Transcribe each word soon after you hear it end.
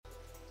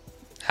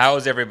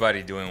How's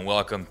everybody doing?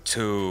 Welcome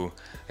to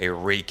a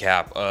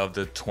recap of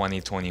the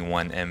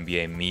 2021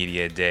 NBA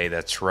Media Day.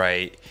 That's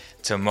right.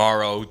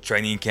 Tomorrow,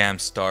 training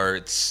camp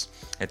starts.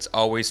 It's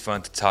always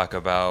fun to talk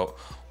about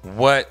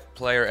what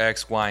player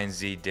X, Y, and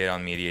Z did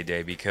on Media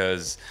Day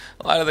because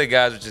a lot of the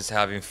guys are just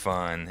having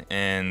fun.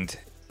 And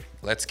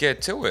let's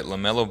get to it.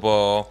 LaMelo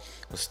Ball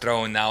was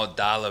throwing out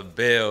dollar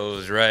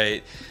bills,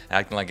 right?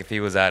 Acting like if he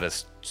was at a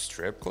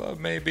strip club,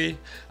 maybe.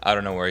 I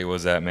don't know where he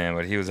was at, man,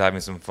 but he was having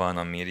some fun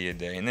on Media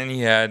Day. And then he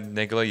had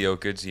Nikola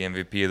Jokic, the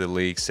MVP of the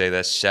league, say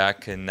that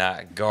Shaq could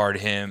not guard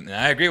him. And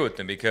I agree with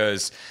him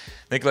because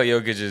Nikola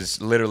Jokic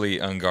is literally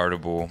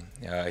unguardable.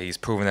 He's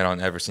proven that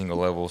on every single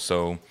level.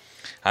 So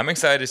I'm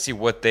excited to see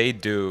what they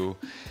do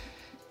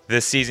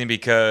this season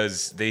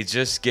because they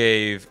just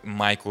gave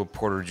Michael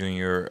Porter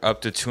Jr.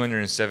 up to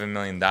 $207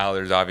 million.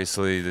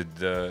 Obviously,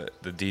 the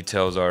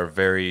details are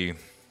very,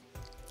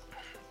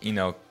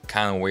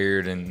 kind of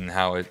weird and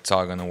how it's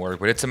all going to work.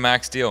 But it's a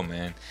max deal,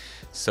 man.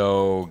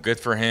 So good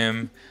for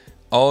him.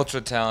 Ultra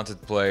talented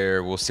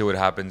player. We'll see what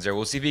happens there.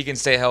 We'll see if he can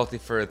stay healthy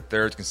for a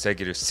third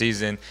consecutive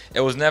season.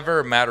 It was never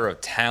a matter of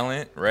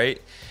talent,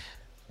 right?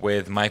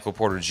 With Michael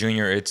Porter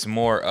Jr., it's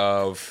more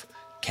of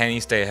can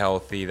he stay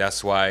healthy?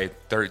 That's why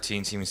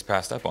 13 teams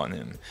passed up on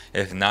him.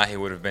 If not, he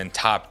would have been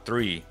top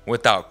 3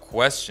 without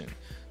question.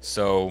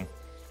 So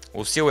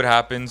we'll see what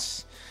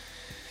happens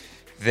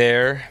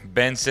there.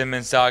 Ben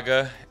Simmons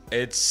saga,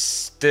 it's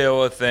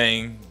still a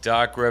thing.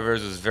 Doc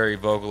Rivers was very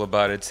vocal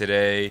about it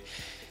today.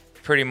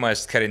 Pretty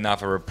much cutting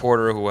off a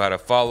reporter who had a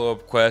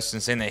follow-up question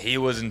saying that he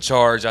was in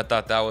charge. I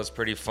thought that was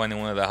pretty funny.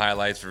 One of the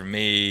highlights for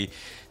me.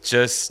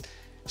 Just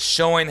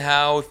showing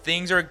how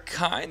things are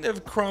kind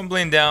of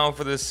crumbling down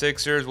for the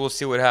Sixers. We'll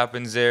see what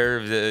happens there.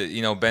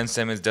 Ben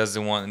Simmons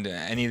doesn't want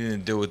anything to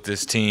do with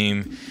this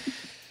team.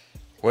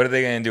 What are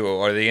they going to do?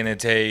 Are they going to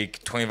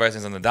take 25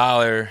 cents on the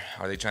dollar?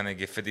 Are they trying to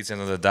get 50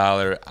 cents on the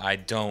dollar? I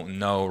don't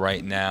know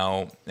right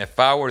now. If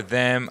I were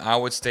them, I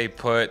would stay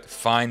put,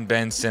 find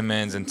Ben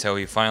Simmons until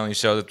he finally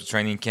shows up to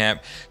training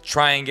camp.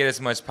 Try and get as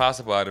much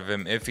possible out of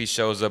him if he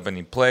shows up and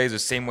he plays the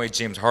same way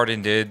James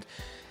Harden did.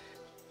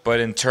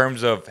 But in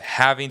terms of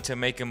having to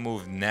make a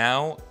move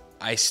now,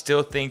 I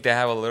still think they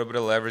have a little bit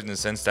of leverage in the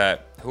sense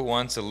that who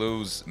wants to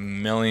lose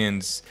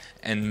millions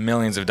and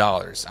millions of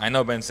dollars? I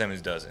know Ben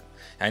Simmons doesn't.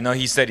 I know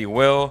he said he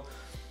will,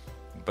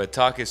 but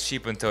talk is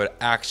cheap until it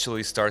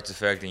actually starts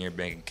affecting your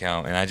bank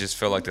account. And I just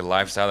feel like the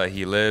lifestyle that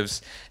he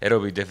lives,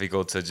 it'll be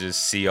difficult to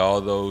just see all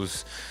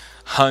those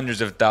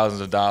hundreds of thousands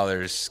of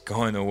dollars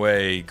going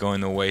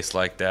to waste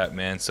like that,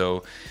 man.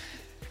 So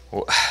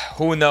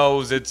who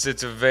knows? It's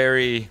a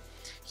very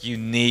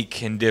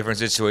unique and different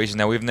situation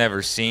that we've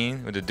never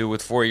seen with a dude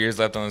with 4 years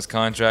left on his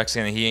contract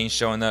saying that he ain't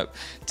showing up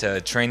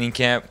to training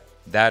camp.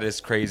 That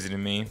is crazy to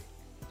me.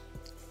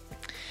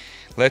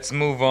 Let's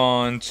move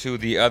on to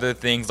the other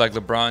things like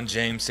LeBron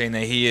James saying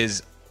that he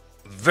is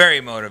very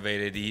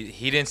motivated.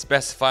 He didn't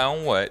specify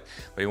on what,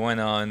 but he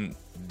went on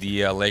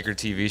the Laker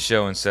TV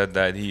show and said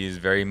that he is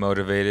very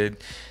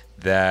motivated,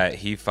 that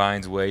he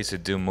finds ways to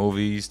do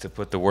movies, to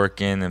put the work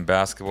in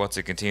basketball,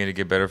 to continue to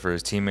get better for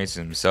his teammates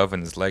and himself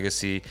and his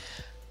legacy.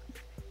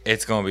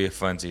 It's going to be a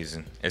fun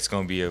season. It's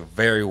going to be a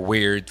very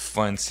weird,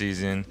 fun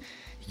season.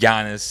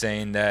 Giannis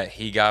saying that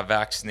he got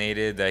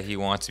vaccinated, that he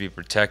wants to be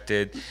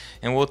protected.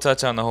 And we'll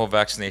touch on the whole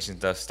vaccination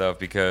stuff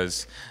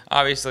because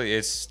obviously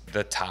it's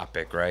the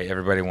topic, right?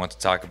 Everybody wants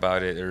to talk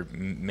about it, or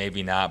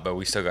maybe not, but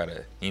we still got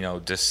to,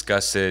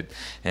 discuss it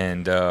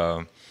and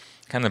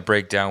kind of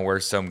break down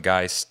where some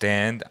guys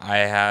stand.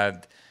 I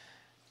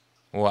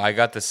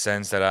got the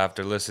sense that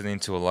after listening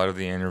to a lot of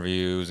the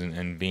interviews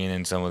and being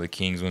in some of the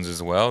Kings ones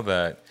as well,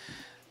 that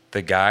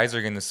the guys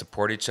are going to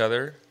support each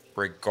other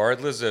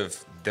regardless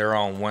if they're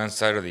on one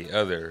side or the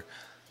other.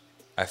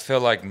 I feel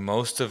like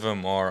most of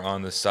them are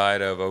on the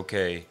side of,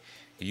 okay,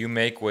 you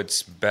make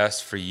what's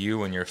best for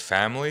you and your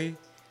family,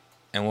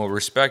 and we'll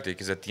respect it.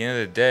 Because at the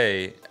end of the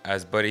day,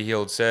 as Buddy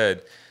Hield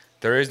said,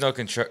 there is no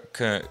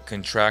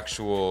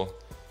contractual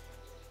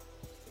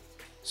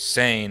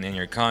saying in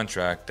your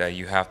contract that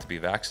you have to be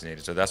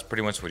vaccinated. So that's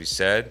pretty much what he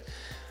said.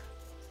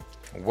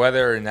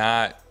 Whether or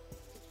not,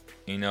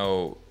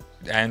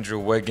 Andrew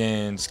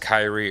Wiggins,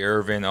 Kyrie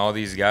Irving, all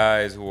these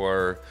guys who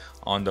are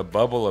on the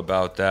bubble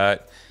about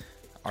that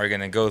are going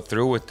to go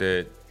through with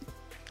it,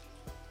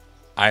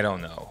 I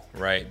don't know,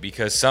 right?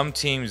 Because some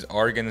teams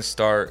are going to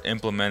start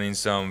implementing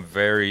some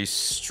very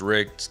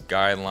strict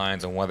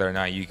guidelines on whether or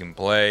not you can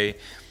play.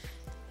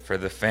 For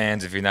the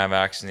fans, if you're not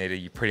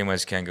vaccinated, you pretty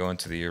much can't go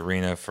into the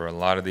arena for a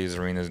lot of these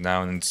arenas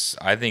now. And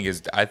I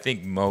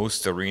think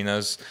most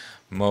arenas,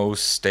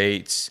 most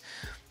states,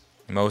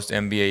 most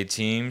NBA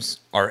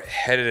teams are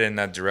headed in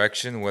that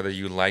direction. Whether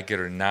you like it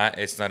or not,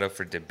 it's not up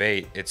for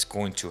debate. It's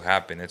going to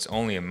happen. It's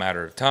only a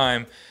matter of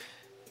time.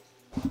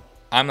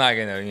 I'm not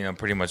going to,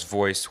 pretty much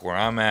voice where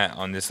I'm at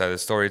on this side of the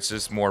story. It's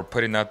just more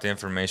putting out the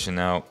information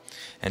out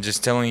and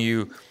just telling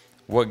you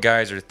what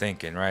guys are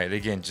thinking, right?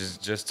 Again,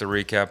 just to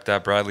recap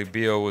that, Bradley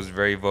Beal was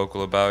very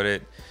vocal about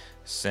it,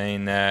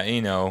 saying that,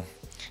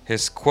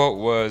 his quote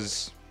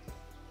was,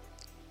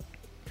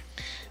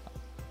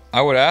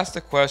 I would ask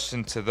the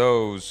question to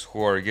those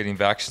who are getting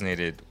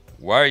vaccinated: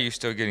 why are you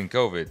still getting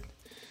COVID?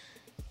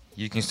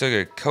 You can still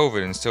get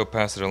COVID and still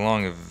pass it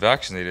along if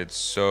vaccinated.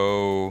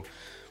 So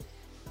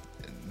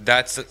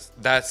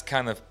that's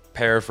kind of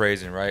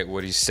paraphrasing, right?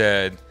 What he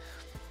said.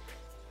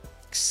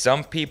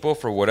 Some people,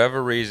 for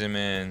whatever reason,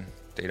 man,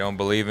 they don't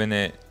believe in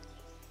it.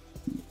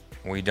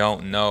 We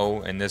don't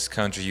know. In this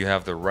country, you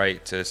have the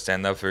right to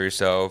stand up for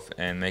yourself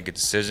and make a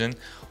decision.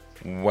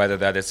 Whether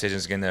that decision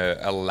is going to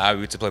allow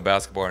you to play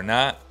basketball or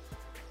not,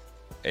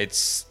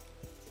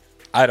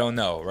 I don't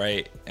know,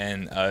 right?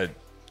 And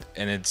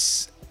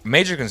it's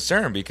major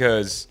concern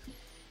because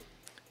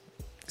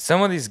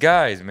some of these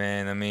guys,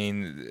 man. I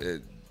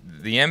mean,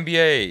 the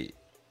NBA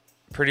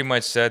pretty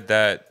much said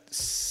that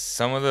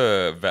some of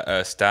the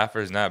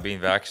staffers not being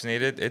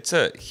vaccinated, it's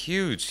a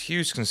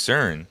huge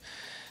concern,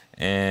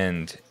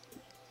 and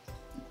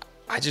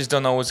I just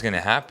don't know what's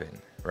gonna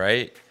happen,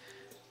 right?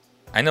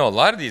 I know a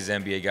lot of these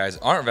NBA guys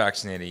aren't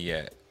vaccinated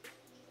yet,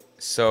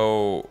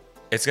 so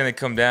it's gonna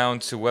come down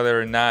to whether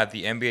or not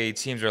the NBA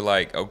teams are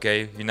like,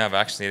 okay, you're not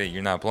vaccinated,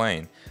 you're not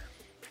playing.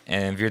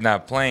 And if you're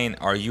not playing,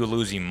 are you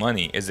losing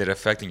money? Is it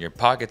affecting your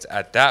pockets?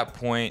 At that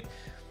point,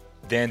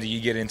 then do you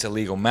get into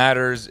legal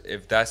matters?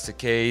 If that's the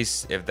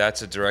case, if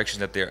that's a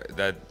direction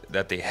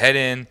that they head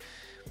in,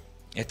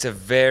 it's a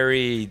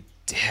very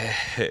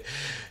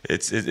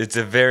it's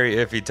a very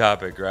iffy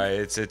topic, right?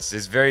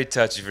 It's very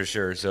touchy for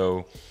sure.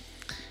 So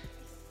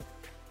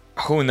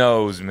who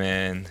knows,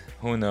 man?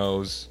 Who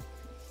knows?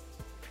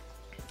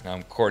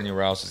 Courtney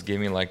Rouse just gave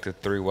me like the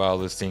three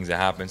wildest things that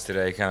happens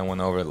today. Kind of went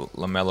over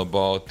LaMelo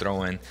Ball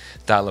throwing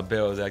dollar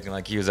bills, acting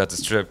like he was at the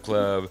strip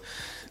club.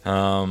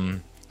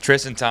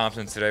 Tristan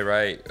Thompson today,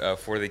 right,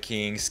 for the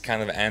Kings,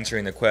 kind of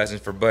answering the questions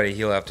for Buddy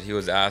Hield after he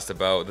was asked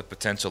about the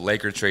potential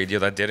Laker trade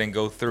deal that didn't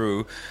go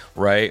through,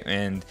 right,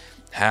 and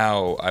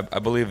how I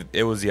believe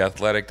it was The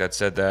Athletic that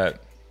said that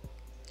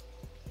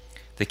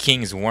the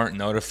Kings weren't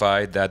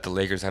notified that the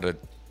Lakers had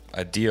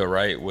a deal,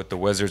 right, with the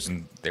Wizards,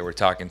 and they were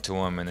talking to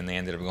him, and then they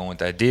ended up going with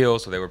that deal,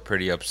 so they were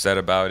pretty upset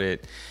about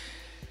it.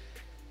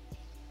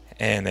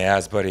 And they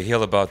asked Buddy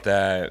Hield about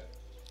that,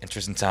 and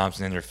Tristan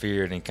Thompson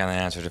interfered and kind of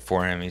answered it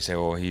for him. He said,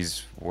 well,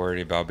 he's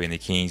worried about being the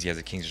Kings. He has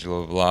the Kings,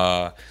 blah, blah,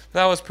 blah.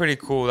 That was pretty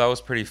cool. That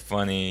was pretty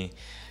funny.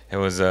 It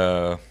was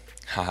a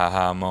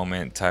ha-ha-ha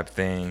moment type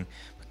thing.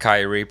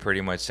 Kyrie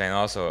pretty much saying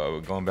also,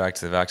 going back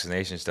to the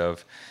vaccination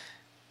stuff,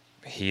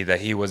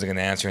 that he wasn't going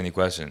to answer any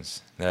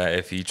questions. That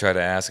if you try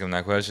to ask him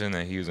that question,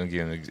 that he was going to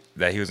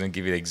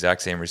give you the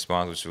exact same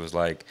response, which was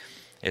like,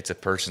 it's a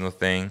personal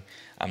thing.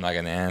 I'm not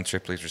going to answer.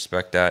 Please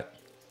respect that.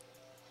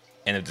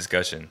 End of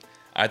discussion.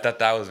 I thought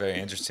that was very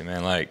interesting,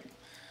 man. Like,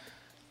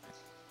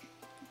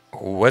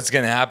 what's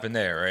going to happen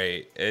there,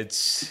 right?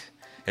 It's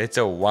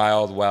a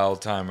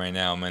wild time right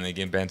now, man.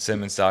 Again, Ben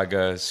Simmons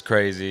saga is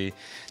crazy.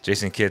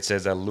 Jason Kidd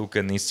says that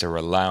Luka needs to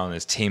rely on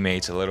his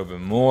teammates a little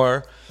bit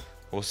more.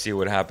 We'll see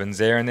what happens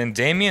there. And then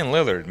Damian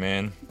Lillard,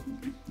 man.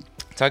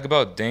 Talk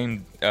about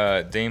Dame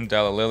Dollar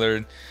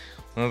Lillard.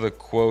 One of the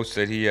quotes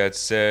that he had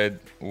said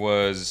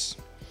was,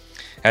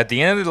 at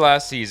the end of the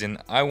last season,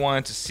 I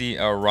wanted to see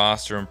our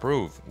roster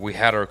improve. We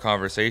had our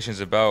conversations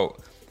about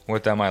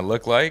what that might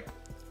look like.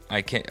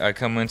 I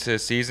come into the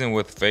season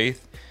with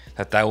faith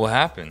that will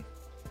happen.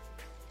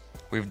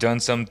 We've done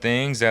some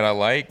things that I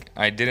like.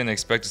 I didn't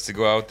expect us to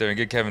go out there and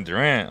get Kevin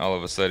Durant all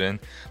of a sudden,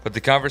 but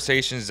the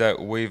conversations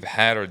that we've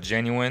had are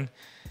genuine,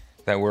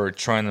 that we're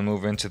trying to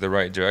move into the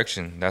right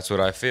direction. That's what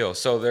I feel.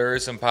 So there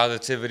is some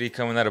positivity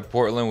coming out of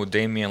Portland with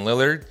Damian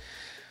Lillard.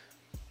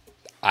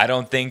 I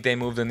don't think they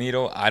moved the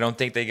needle. I don't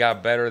think they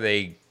got better.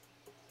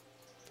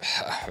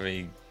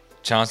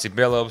 Chauncey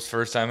Billups,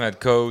 first time head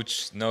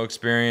coach, no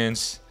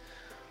experience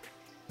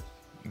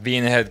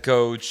being a head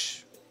coach.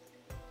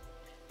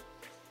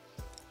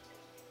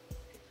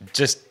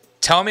 Just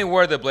tell me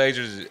where the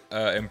Blazers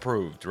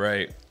improved,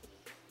 right?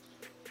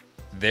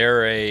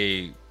 They're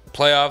a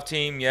playoff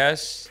team,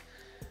 yes,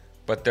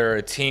 but they're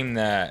a team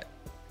that,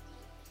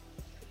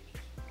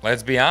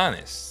 let's be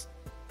honest,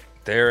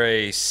 they're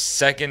a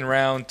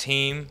second-round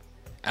team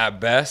at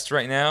best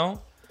right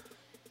now,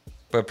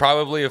 but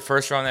probably a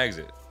first-round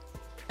exit.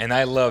 And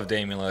I love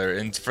Damian Lillard.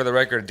 And for the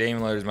record,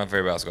 Damian Lillard is my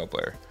favorite basketball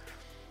player.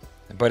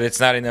 But it's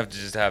not enough to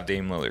just have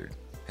Dame Lillard,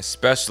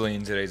 especially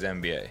in today's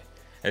NBA.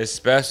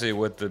 Especially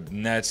with the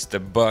Nets, the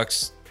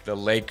Bucks, the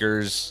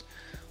Lakers,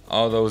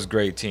 all those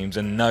great teams,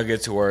 the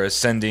Nuggets who are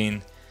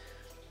ascending.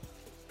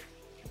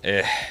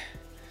 I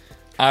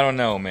don't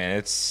know, man.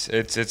 It's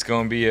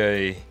going to be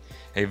a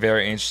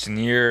very interesting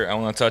year. I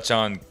want to touch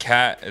on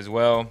Cat as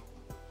well.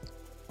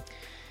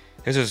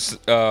 This is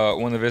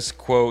one of his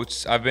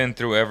quotes. I've been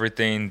through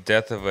everything.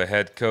 Death of a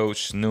head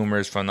coach,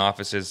 numerous front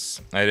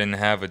offices. I didn't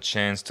have a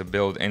chance to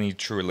build any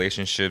true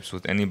relationships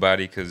with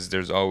anybody because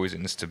there's always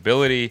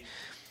instability.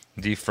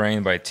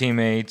 Deframed by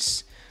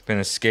teammates. Been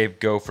a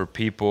scapegoat for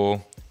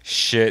people.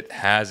 Shit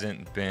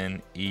hasn't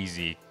been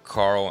easy.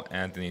 Karl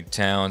Anthony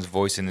Towns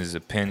voicing his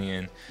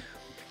opinion.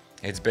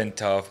 It's been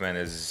tough, man.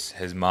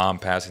 His mom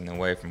passing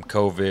away from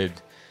COVID.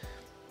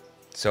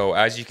 So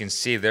as you can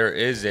see, there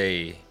is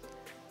a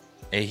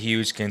a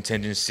huge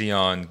contingency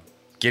on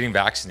getting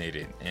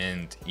vaccinated,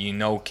 and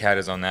Cat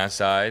is on that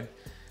side.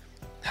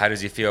 How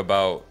does he feel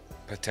about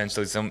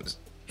potentially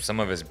some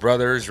of his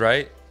brothers,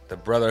 right? The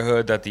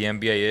brotherhood that the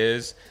NBA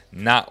is,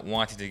 not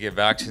wanting to get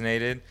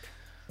vaccinated.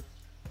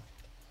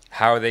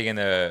 How are they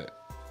gonna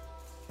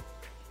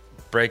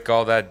break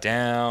all that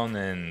down?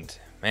 And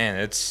man,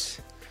 it's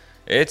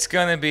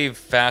gonna be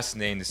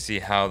fascinating to see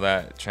how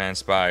that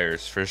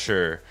transpires for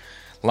sure.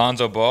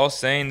 Lonzo Ball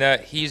saying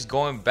that he's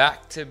going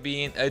back to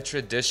being a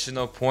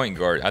traditional point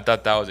guard. I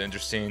thought that was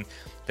interesting.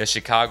 The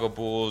Chicago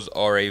Bulls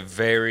are a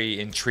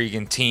very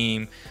intriguing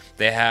team.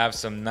 They have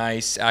some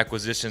nice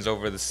acquisitions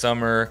over the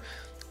summer.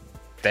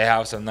 They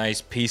have some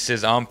nice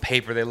pieces. On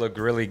paper, they look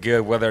really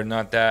good. Whether or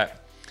not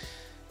that,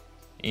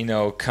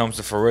 comes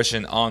to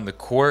fruition on the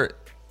court,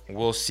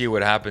 we'll see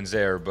what happens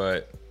there.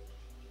 But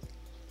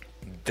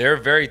they're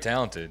very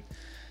talented.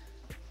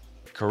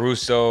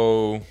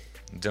 Caruso,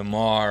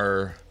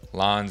 DeMar,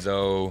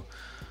 Lonzo,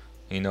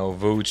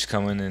 Vooch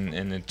coming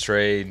in the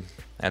trade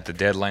at the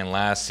deadline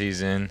last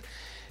season.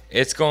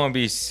 It's going to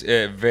be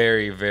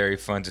very, very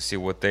fun to see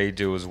what they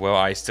do as well.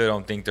 I still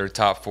don't think they're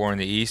top 4 in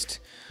the East.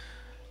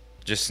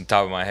 Just on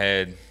top of my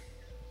head,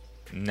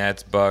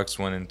 Nets, Bucks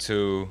 1 and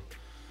 2,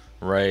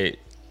 right?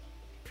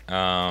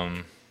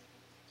 I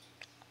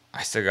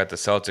still got the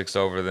Celtics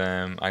over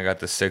them. I got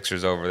the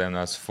Sixers over them.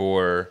 That's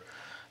 4.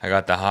 I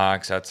got the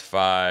Hawks. That's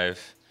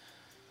 5.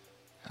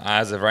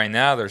 As of right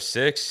now, they're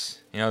 6.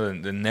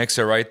 The Knicks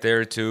are right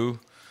there too.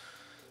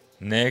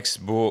 Knicks,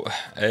 Bull.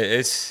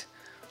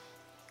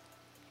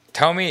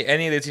 Tell me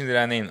any of the teams that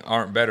I named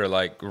aren't better.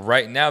 Like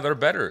right now, they're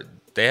better.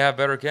 They have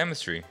better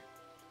chemistry.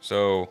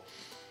 So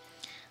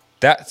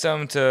that's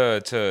something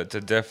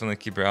to definitely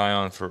keep your eye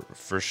on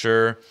for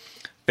sure.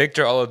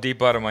 Victor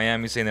Oladipo out of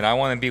Miami saying that I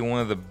want to be one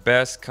of the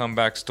best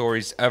comeback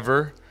stories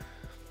ever.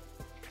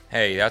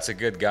 Hey, that's a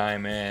good guy,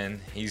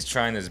 man. He's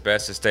trying his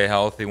best to stay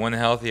healthy. When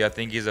healthy, I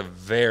think he's a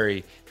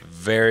very,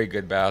 very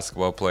good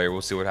basketball player.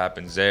 We'll see what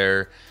happens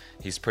there.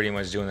 He's pretty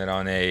much doing it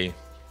on a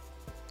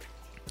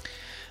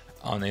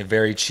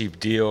very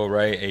cheap deal,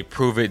 right? A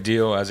prove-it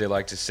deal, as they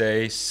like to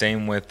say.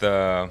 Same with,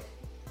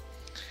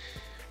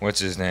 what's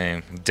his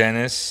name?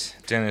 Dennis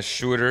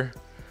Schroeder.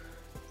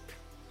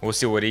 We'll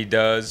see what he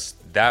does.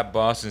 That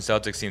Boston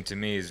Celtics team, to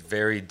me, is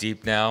very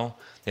deep now.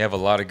 They have a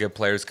lot of good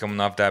players coming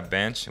off that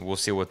bench. We'll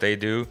see what they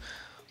do.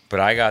 But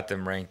I got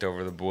them ranked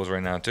over the Bulls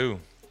right now, too.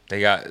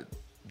 The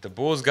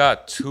Bulls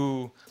got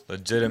 2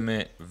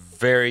 legitimate,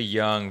 very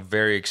young,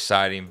 very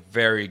exciting,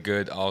 very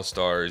good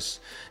All-Stars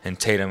in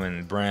Tatum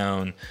and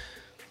Brown.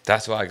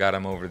 That's why I got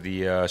them over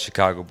the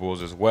Chicago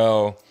Bulls as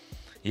well.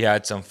 He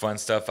had some fun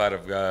stuff out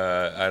of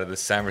the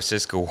San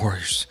Francisco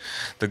Warriors,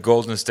 the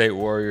Golden State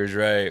Warriors,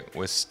 right,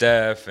 with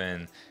Steph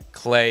and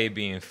Clay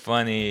being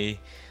funny,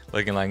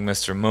 looking like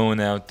Mr.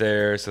 Moon out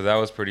there. So that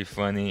was pretty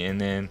funny.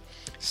 And then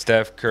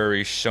Steph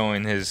Curry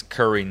showing his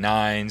Curry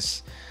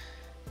 9s.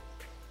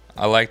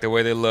 I like the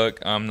way they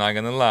look. I'm not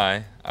going to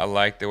lie. I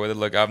like the way they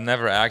look. I've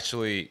never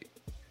actually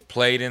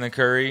played in a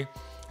Curry.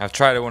 I've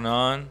tried one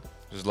on.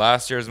 It was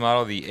last year's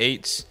model, the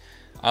 8s.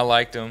 I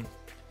liked them.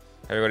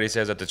 Everybody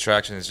says that the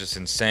traction is just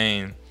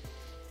insane.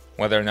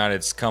 Whether or not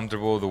it's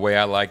comfortable, the way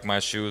I like my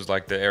shoes,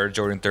 like the Air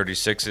Jordan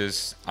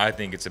 36s, I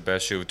think it's the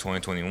best shoe of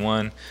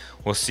 2021.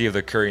 We'll see if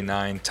the Curry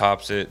 9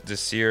 tops it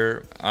this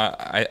year.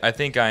 I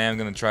think I am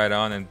going to try it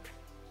on and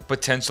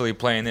potentially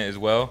playing it as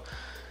well.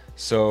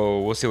 So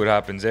we'll see what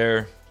happens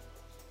there.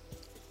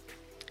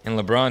 And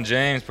LeBron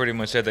James pretty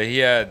much said that he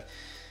had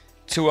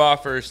 2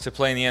 offers to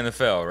play in the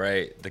NFL,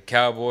 right? The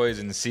Cowboys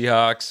and the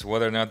Seahawks.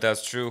 Whether or not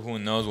that's true, who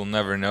knows? We'll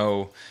never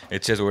know.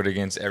 It's just word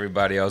against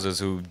everybody else's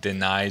who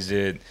denies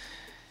it.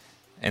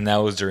 And that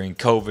was during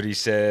COVID, he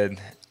said.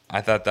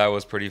 I thought that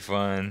was pretty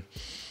fun.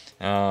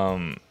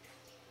 Yeah,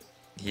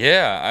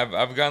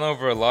 I've gone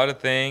over a lot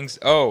of things.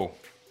 Oh,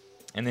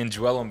 and then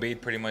Joel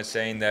Embiid pretty much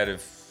saying that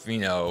if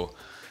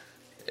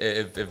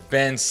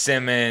Ben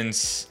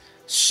Simmons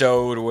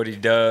showed what he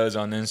does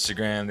on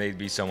Instagram, they'd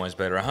be so much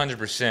better.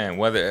 100%.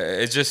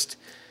 Whether it's just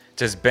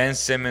does Ben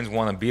Simmons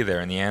want to be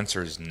there? And the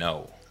answer is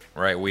no,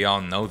 right? We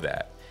all know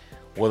that.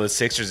 Will the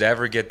Sixers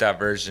ever get that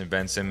version of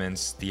Ben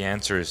Simmons? The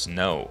answer is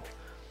no.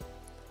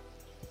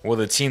 Will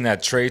the team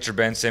that trades for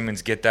Ben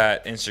Simmons get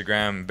that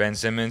Instagram Ben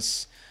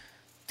Simmons?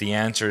 The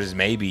answer is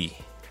maybe.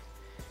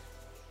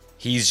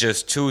 He's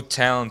just too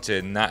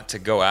talented not to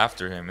go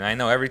after him. And I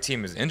know every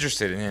team is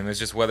interested in him. It's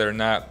just whether or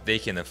not they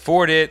can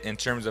afford it in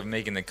terms of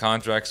making the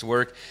contracts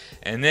work.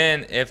 And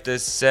then if the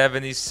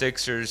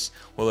 76ers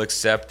will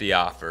accept the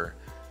offer.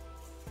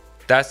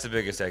 That's the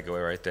biggest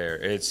takeaway right there.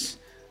 It's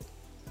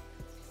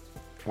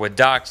what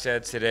Doc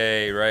said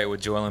today, right?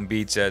 What Joel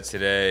Embiid said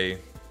today.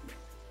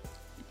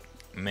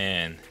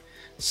 Man,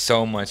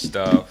 so much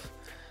stuff.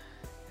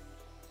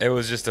 It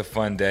was just a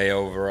fun day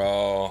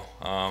overall.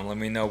 Let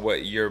me know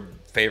what your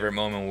favorite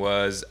moment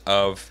was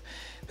of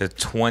the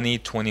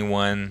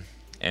 2021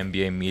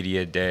 NBA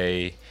Media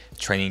Day.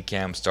 Training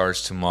camp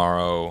starts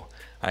tomorrow.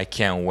 I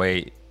can't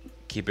wait.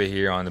 Keep it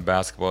here on the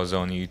Basketball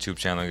Zone YouTube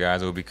channel,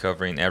 guys. We'll be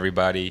covering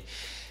everybody.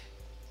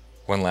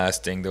 One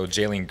last thing though,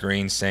 Jalen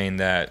Green saying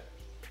that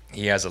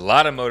he has a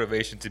lot of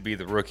motivation to be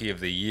the rookie of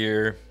the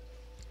year.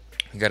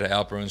 We got an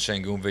Alperen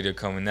Sengun video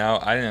coming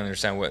out. I didn't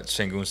understand what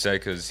Sengun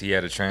said because he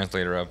had a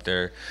translator up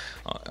there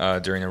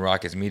during the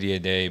Rockets media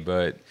day.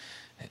 But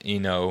you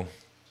know,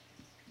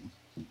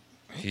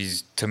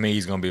 he's going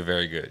to be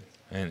very good,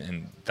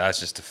 and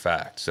that's just a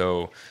fact.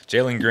 So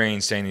Jalen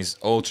Green saying he's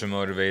ultra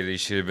motivated. He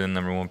should have been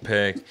the #1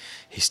 pick.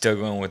 He's still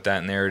going with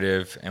that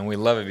narrative, and we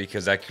love it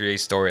because that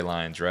creates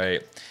storylines,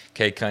 right?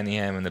 Kate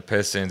Cunningham and the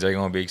Pistons are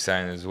going to be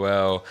exciting as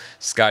well.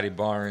 Scotty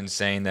Barnes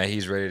saying that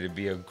he's ready to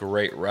be a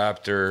great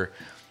Raptor.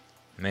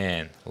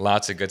 Man,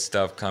 lots of good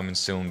stuff coming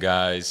soon,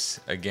 guys.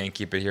 Again,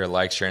 keep it here.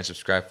 Like, share, and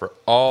subscribe for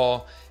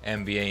all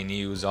NBA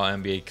news, all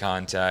NBA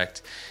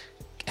content,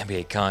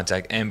 NBA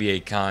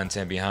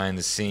content, behind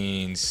the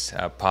scenes,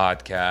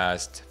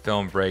 podcast,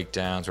 film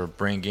breakdowns. We're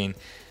bringing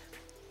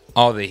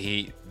all the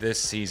heat this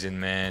season,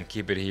 man.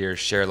 Keep it here.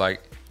 Share,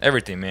 like,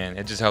 everything, man.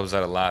 It just helps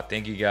out a lot.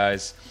 Thank you,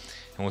 guys.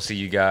 And we'll see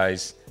you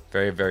guys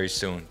very, very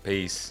soon.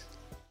 Peace.